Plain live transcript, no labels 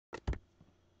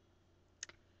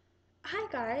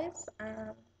guys,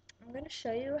 I'm going to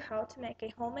show you how to make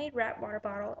a homemade rat water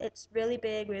bottle. It's really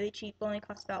big, really cheap, only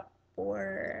costs about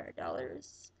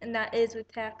 $4, and that is with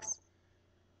tax.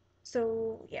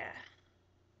 So yeah,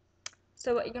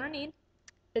 so what you're going to need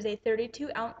is a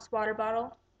 32-ounce water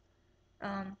bottle.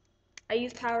 I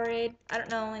use Powerade. I don't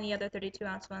know any other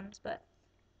 32-ounce ones, but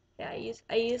yeah,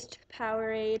 I used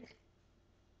Powerade.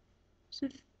 So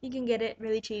you can get it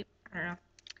really cheap. I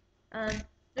don't know.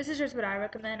 This is just what I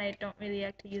recommend. I don't really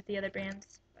like to use the other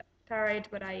brands, but Powerade's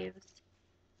what I use.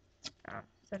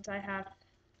 Since I've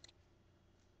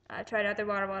tried other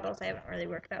water bottles, they haven't really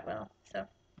worked that well. So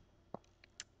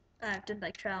I've done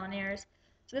like trial and errors.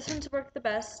 So this one's worked the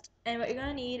best. And what you're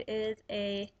gonna need is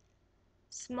a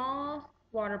small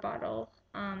water bottle.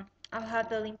 I'll have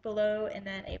the link below and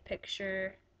then a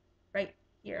picture right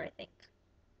here, I think.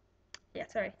 Yeah,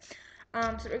 sorry. So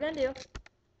what we're gonna do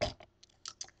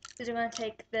is we're gonna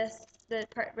take the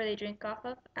part where they drink off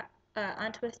of,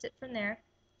 untwist it from there.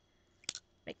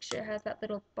 Make sure it has that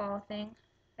little ball thing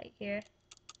right here.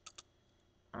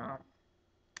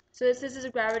 So this is a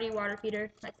gravity water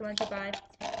feeder, like the ones you buy.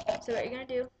 So what you're gonna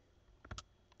do,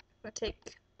 we'll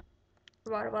take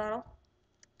the water bottle.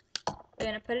 We're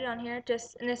gonna put it on here,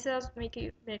 and this helps make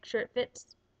sure it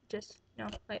fits. Just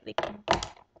lightly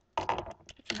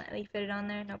fit it on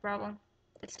there, no problem.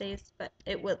 It stays, but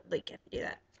it will leak if you do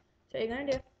that. So what you're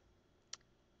gonna do,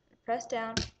 press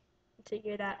down until you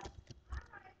hear that.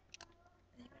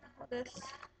 And you're gonna hold this,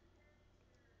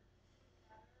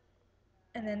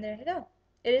 and then there you go.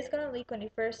 It is gonna leak when you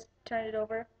first turn it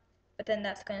over, but then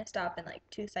that's gonna stop in like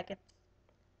 2 seconds.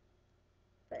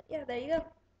 But yeah, there you go.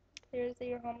 Here's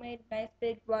your homemade nice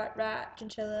big rat,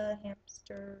 chinchilla,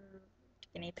 hamster,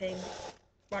 guinea pig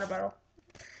water bottle.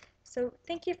 So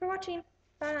thank you for watching.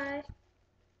 Bye.